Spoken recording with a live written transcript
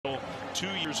2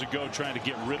 years ago trying to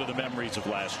get rid of the memories of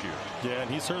last year. Yeah, and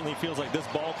he certainly feels like this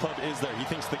ball club is there. He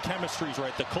thinks the chemistry's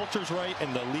right, the culture's right,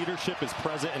 and the leadership is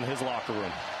present in his locker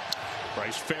room.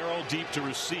 Bryce Farrell deep to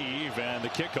receive, and the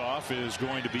kickoff is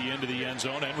going to be into the end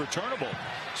zone and returnable.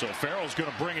 So Farrell's going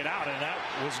to bring it out, and that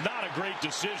was not a great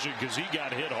decision because he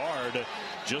got hit hard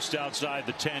just outside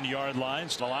the 10-yard line.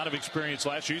 A lot of experience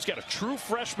last year. He's got a true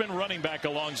freshman running back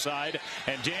alongside,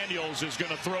 and Daniels is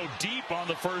going to throw deep on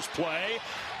the first play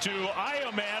to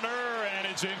Iomanner, and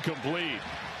it's incomplete.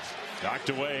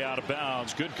 Knocked away out of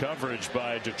bounds. Good coverage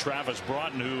by Travis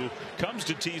Broughton, who comes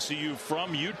to TCU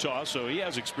from Utah, so he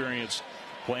has experience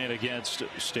playing against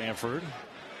Stanford.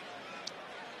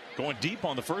 Going deep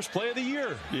on the first play of the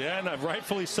year. Yeah, and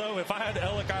rightfully so. If I had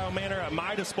Alec Iomanner at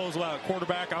my disposal at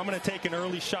quarterback, I'm going to take an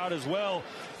early shot as well.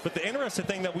 But the interesting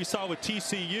thing that we saw with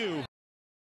TCU,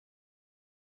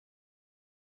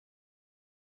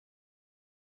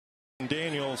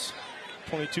 Daniels,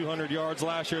 2,200 yards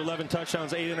last year, 11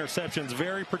 touchdowns, 8 interceptions.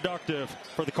 Very productive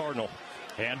for the Cardinal.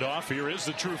 Handoff. Here is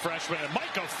the true freshman, and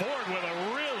Micah Ford with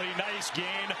a really nice gain.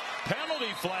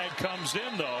 Penalty flag comes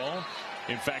in, though.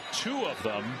 In fact, 2 of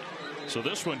them. So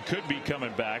this one could be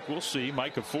coming back. We'll see.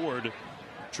 Micah Ford,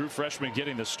 true freshman,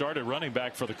 getting the start at running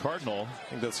back for the Cardinal. I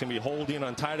think that's going to be holding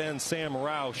on tight end Sam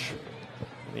Roush,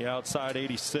 the outside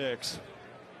 86.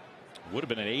 Would have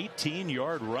been an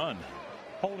 18-yard run.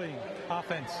 Holding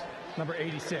offense, number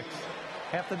 86.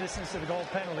 Half the distance to the goal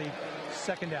penalty,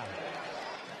 second down.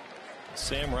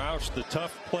 Sam Roush, the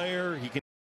tough player. He can.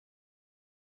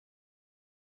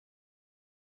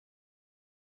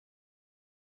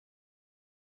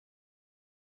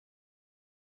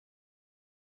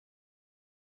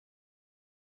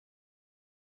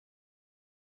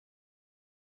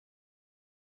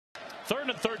 Third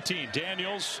and 13.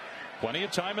 Daniels, plenty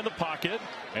of time in the pocket,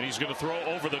 and he's going to throw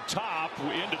over the top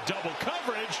into double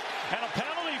coverage, and a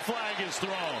penalty flag is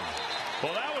thrown.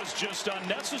 Well, that was just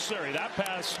unnecessary. That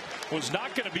pass was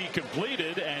not going to be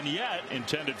completed, and yet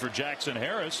intended for Jackson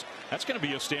Harris. That's going to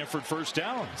be a Stanford first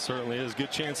down. Certainly is.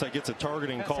 Good chance that gets a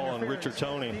targeting call on Richard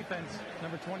Toney. Defense,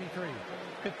 number 23.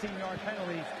 15-yard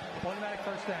penalty, automatic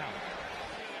first down.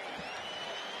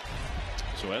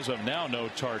 So as of now, no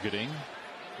targeting.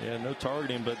 Yeah, no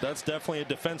targeting, but that's definitely a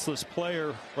defenseless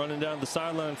player running down the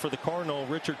sideline for the Cardinal.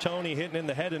 Richard Toney hitting in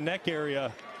the head and neck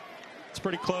area. It's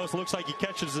pretty close. Looks like he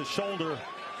catches his shoulder.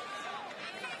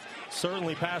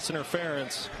 Certainly pass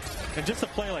interference. And just a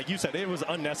play, like you said, it was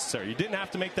unnecessary. You didn't have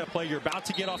to make that play. You're about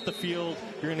to get off the field.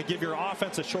 You're going to give your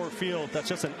offense a short field. That's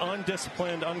just an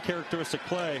undisciplined, uncharacteristic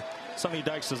play. Sonny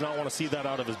Dykes does not want to see that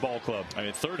out of his ball club. I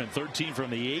mean, 3rd and 13 from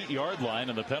the 8-yard line,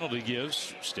 and the penalty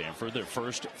gives Stanford their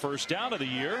first down of the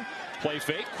year. Play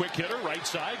fake, quick hitter, right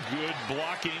side, good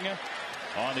blocking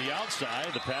on the outside.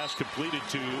 The pass completed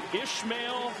to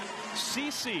Ishmael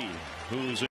Cece,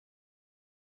 who's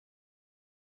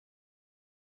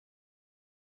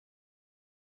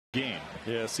game.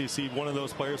 Yeah, Cece, one of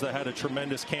those players that had a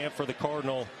tremendous camp for the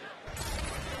Cardinal.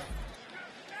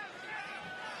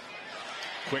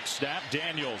 Quick snap,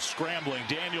 Daniels scrambling.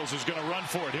 Daniels is going to run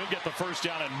for it. He'll get the first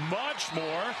down and much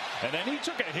more. And then he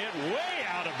took a hit way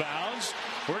out of bounds.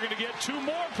 We're going to get 2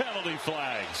 more penalty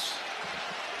flags.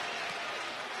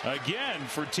 Again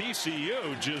for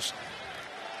TCU, just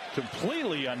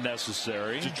completely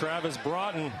unnecessary. Travis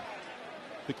Broughton,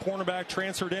 the cornerback,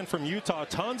 transferred in from Utah.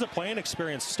 Tons of playing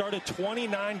experience. Started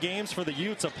 29 games for the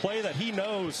Utes. A play that he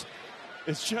knows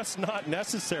is just not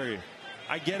necessary.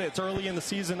 I get it. It's early in the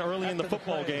season, early in the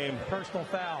football game. Personal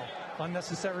foul,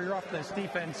 unnecessary roughness,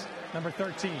 defense, number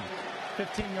 13.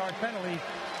 15-yard penalty,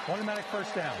 automatic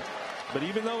first down. But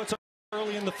even though it's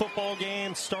early in the football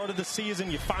game, start of the season,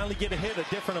 you finally get a hit, a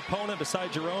different opponent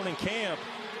besides your own in camp.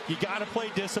 You got to play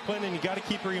discipline, and you got to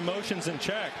keep your emotions in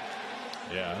check.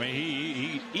 Yeah, I mean,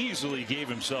 he easily gave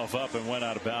himself up and went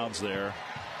out of bounds there.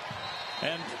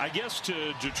 And I guess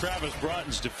to Travis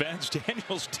Broughton's defense,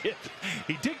 Daniels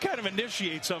did kind of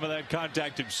initiate some of that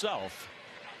contact himself.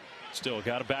 Still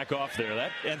got to back off there.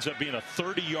 That ends up being a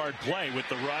 30-yard play with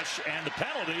the rush and the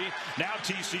penalty. Now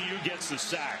TCU gets the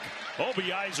sack.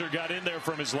 Obiizer got in there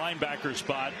from his linebacker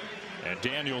spot, and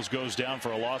Daniels goes down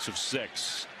for a loss of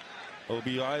 6.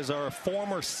 Obiizer, a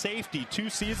former safety 2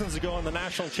 seasons ago in the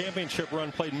national championship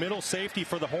run, played middle safety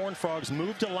for the Horned Frogs,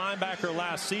 moved to linebacker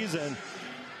last season.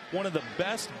 One of the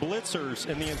best blitzers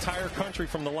in the entire country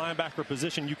from the linebacker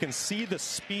position. You can see the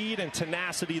speed and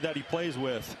tenacity that he plays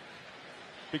with.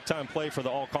 Big time play for the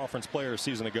all-conference player a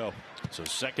season ago. So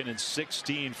 2nd and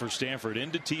 16 for Stanford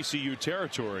into TCU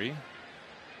territory.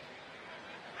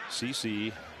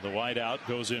 Cece, the wideout,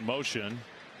 goes in motion.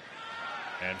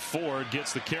 And Ford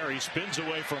gets the carry, spins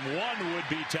away from one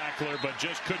would-be tackler, but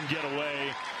just couldn't get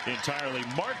away entirely.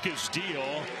 Marcus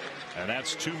Deal, and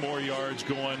that's 2 more yards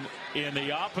going in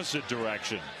the opposite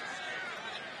direction.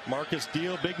 Marcus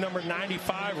Deal, big number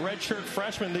 95, redshirt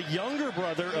freshman, the younger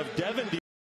brother of Devin Deal.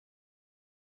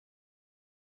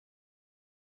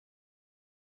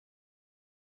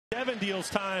 Devin Deal's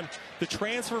time, the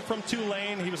transfer from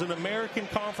Tulane. He was an American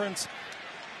Conference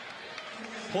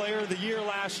Player of the Year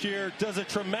last year. Does a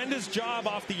tremendous job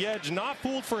off the edge. Not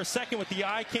fooled for a second with the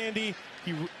eye candy.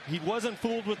 He wasn't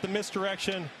fooled with the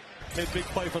misdirection. Made a big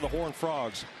play for the Horned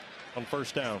Frogs on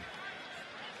first down.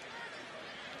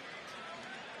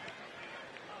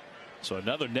 So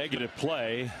another negative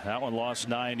play. That one lost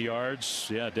 9 yards.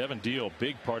 Yeah, Devin Deal,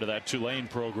 big part of that Tulane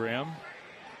program.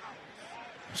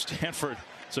 Stanford,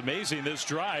 it's amazing this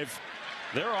drive.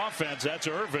 Their offense, that's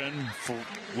Irvin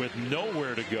with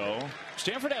nowhere to go.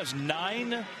 Stanford has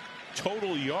 9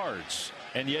 total yards,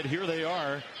 and yet here they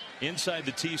are inside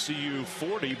the TCU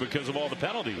 40 because of all the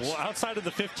penalties. Well, outside of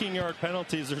the 15-yard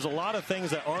penalties, there's a lot of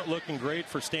things that aren't looking great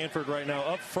for Stanford right now.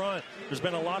 Up front, there's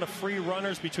been a lot of free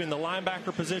runners between the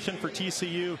linebacker position for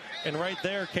TCU, and right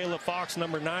there, Caleb Fox,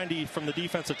 number 90, from the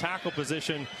defensive tackle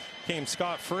position, came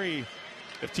scot-free.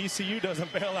 If TCU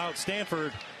doesn't bail out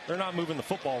Stanford, they're not moving the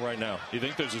football right now. You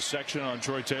think there's a section on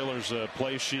Troy Taylor's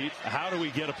play sheet? How do we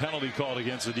get a penalty called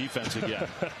against the defense again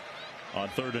on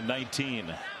 3rd and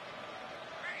 19?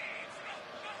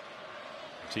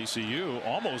 TCU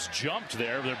almost jumped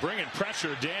there. They're bringing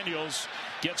pressure. Daniels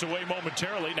gets away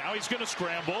momentarily. Now he's going to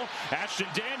scramble. Ashton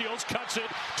Daniels cuts it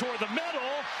toward the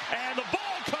middle, and the ball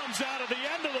comes out at the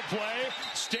end of the play.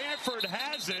 Stanford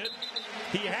has it.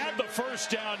 He had the first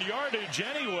down yardage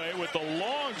anyway with the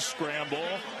long scramble.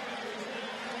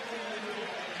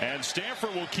 And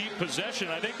Stanford will keep possession.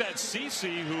 I think that's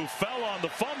Cece who fell on the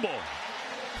fumble.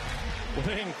 What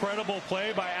an incredible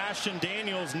play by Ashton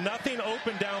Daniels. Nothing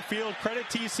open downfield. Credit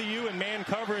TCU in man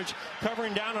coverage,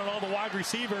 covering down on all the wide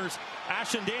receivers.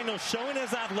 Ashton Daniels showing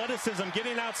his athleticism,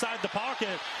 getting outside the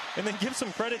pocket, and then give some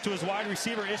credit to his wide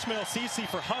receiver, Ishmael Cece,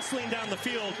 for hustling down the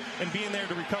field and being there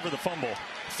to recover the fumble.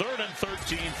 3rd and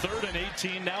 13, 3rd and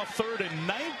 18, now 3rd and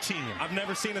 19. I've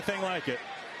never seen a thing like it.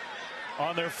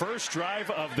 On their first drive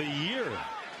of the year.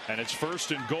 And it's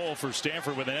 1st and goal for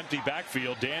Stanford with an empty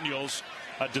backfield. Daniels,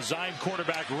 a designed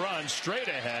quarterback run straight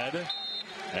ahead,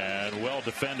 and well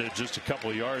defended, just a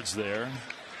couple yards there.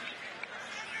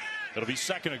 It'll be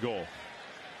 2nd and goal.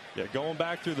 Yeah, going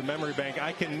back through the memory bank,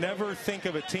 I can never think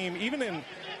of a team, even in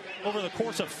over the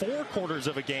course of 4 quarters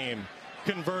of a game,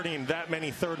 converting that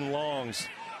many 3rd and longs.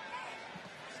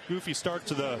 Goofy start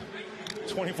to the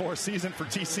 24 season for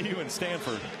TCU and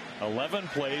Stanford. 11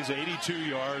 plays, 82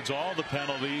 yards, all the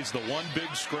penalties, the one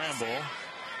big scramble.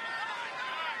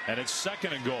 And it's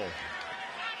 2nd and goal.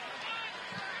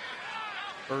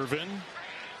 Irvin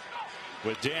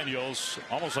with Daniels,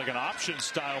 almost like an option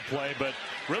style play, but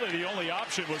really the only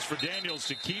option was for Daniels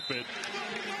to keep it.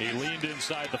 He leaned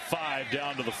inside the 5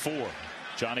 down to the 4.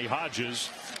 Johnny Hodges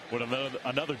with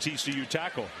another TCU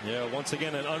tackle. Yeah, once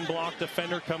again an unblocked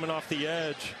defender coming off the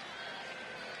edge.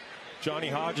 Johnny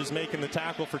Hodges making the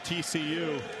tackle for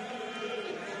TCU.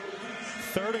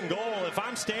 3rd and goal. If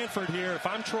I'm Stanford here, if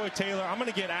I'm Troy Taylor, I'm going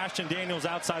to get Ashton Daniels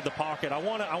outside the pocket. I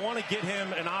want to get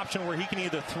him an option where he can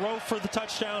either throw for the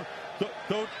touchdown,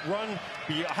 go run.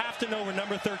 You have to know where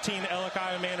number 13 Alec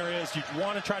Iamaner is. You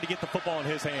want to try to get the football in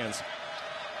his hands.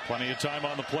 Plenty of time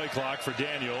on the play clock for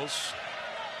Daniels.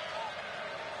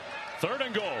 3rd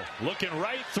and goal. Looking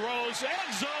right, throws,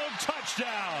 end zone,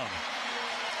 touchdown.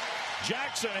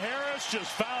 Jackson Harris just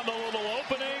found a little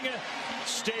opening,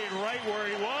 stayed right where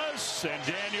he was, and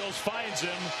Daniels finds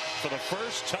him for the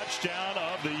first touchdown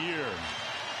of the year.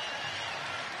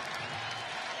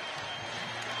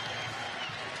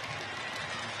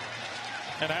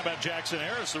 And how about Jackson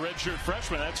Harris, the redshirt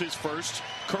freshman? That's his first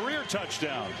career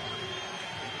touchdown.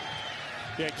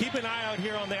 Yeah, keep an eye out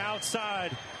here on the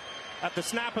outside. At the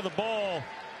snap of the ball,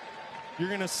 you're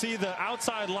going to see the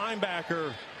outside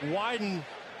linebacker widen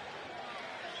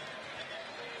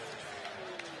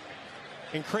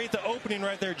and create the opening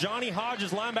right there. Johnny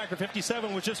Hodges, linebacker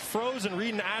 57, was just frozen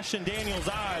reading Ashton Daniels'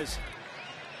 eyes.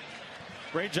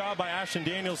 Great job by Ashton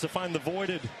Daniels to find the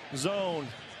voided zone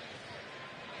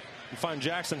and find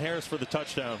Jackson Harris for the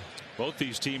touchdown. Both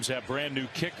these teams have brand new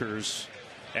kickers.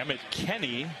 Emmett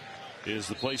Kenny is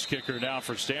the place kicker now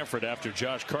for Stanford after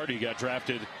Josh Carty got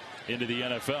drafted into the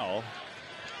NFL.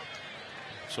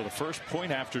 So the first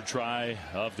point after try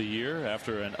of the year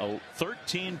after a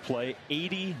 13-play,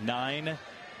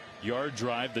 89-yard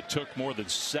drive that took more than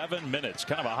 7 minutes.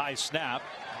 Kind of a high snap,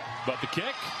 but the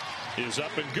kick is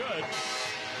up and good.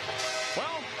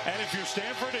 Well, and if you're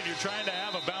Stanford and you're trying to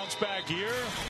have a bounce back year,